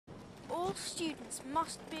all students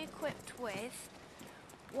must be equipped with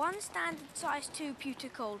one standard size 2 pewter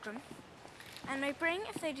cauldron, and may bring,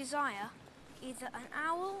 if they desire, either an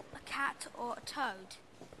owl, a cat, or a toad.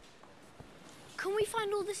 Can we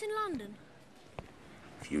find all this in London?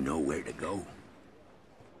 If you know where to go.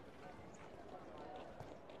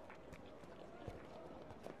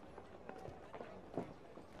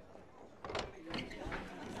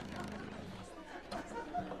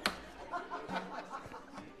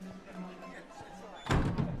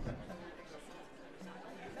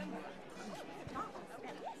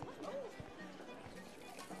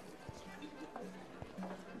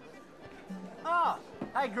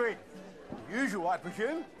 Hagrid. Usual, I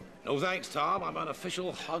presume? No thanks, Tom. I'm on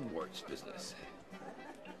official Hogwarts business.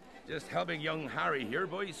 Just helping young Harry here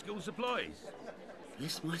buy school supplies.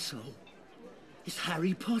 Bless my soul. It's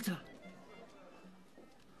Harry Potter.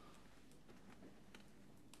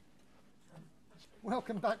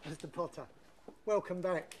 Welcome back, Mr. Potter. Welcome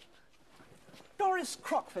back. Doris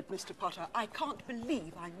Crockford, Mr. Potter. I can't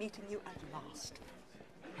believe I'm meeting you at last.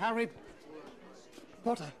 Harry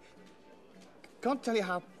Potter. Can't tell you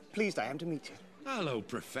how pleased I am to meet you. Hello,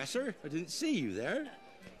 Professor. I didn't see you there.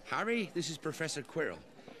 Harry, this is Professor Quirrell.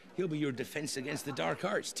 He'll be your defense against the dark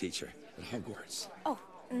arts teacher at Hogwarts. Oh,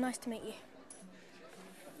 nice to meet you.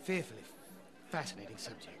 Fearfully fascinating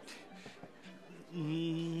subject.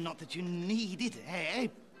 Not that you need it, eh,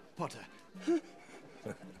 Potter?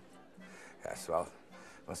 Yes, well,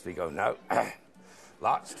 must be going now.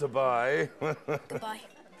 Lots to buy. Goodbye.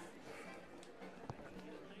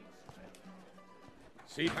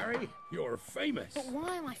 See, Harry? You're famous. But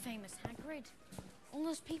why am I famous, Hagrid? All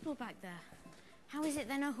those people back there. How is it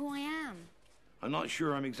they know who I am? I'm not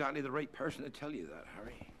sure I'm exactly the right person to tell you that,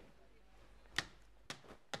 Harry.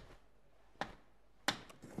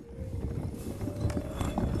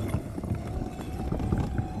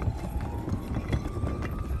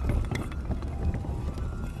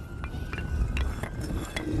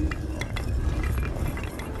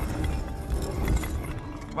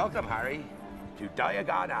 Welcome, Harry, to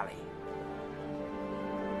Diagon Alley.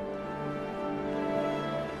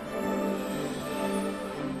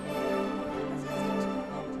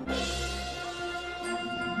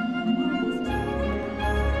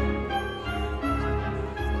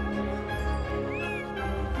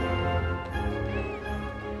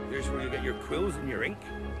 Here's where you get your quills and your ink.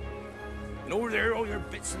 And over there, all your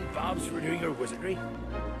bits and bobs for doing your wizardry.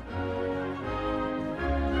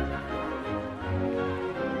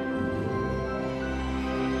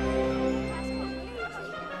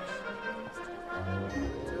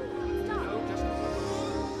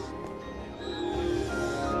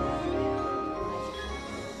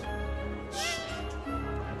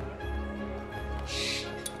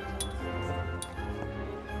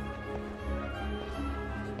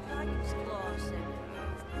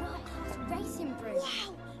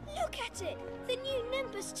 Wow! Look at it! The new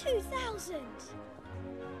Nimbus 2000!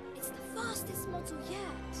 It's the fastest model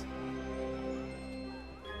yet.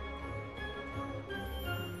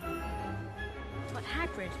 But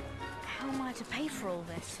Hagrid, how am I to pay for all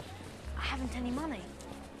this? I haven't any money.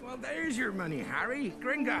 Well, there's your money, Harry.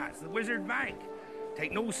 Gringotts, the Wizard Bank.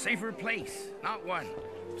 Take no safer place. Not one.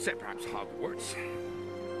 Except perhaps Hogwarts.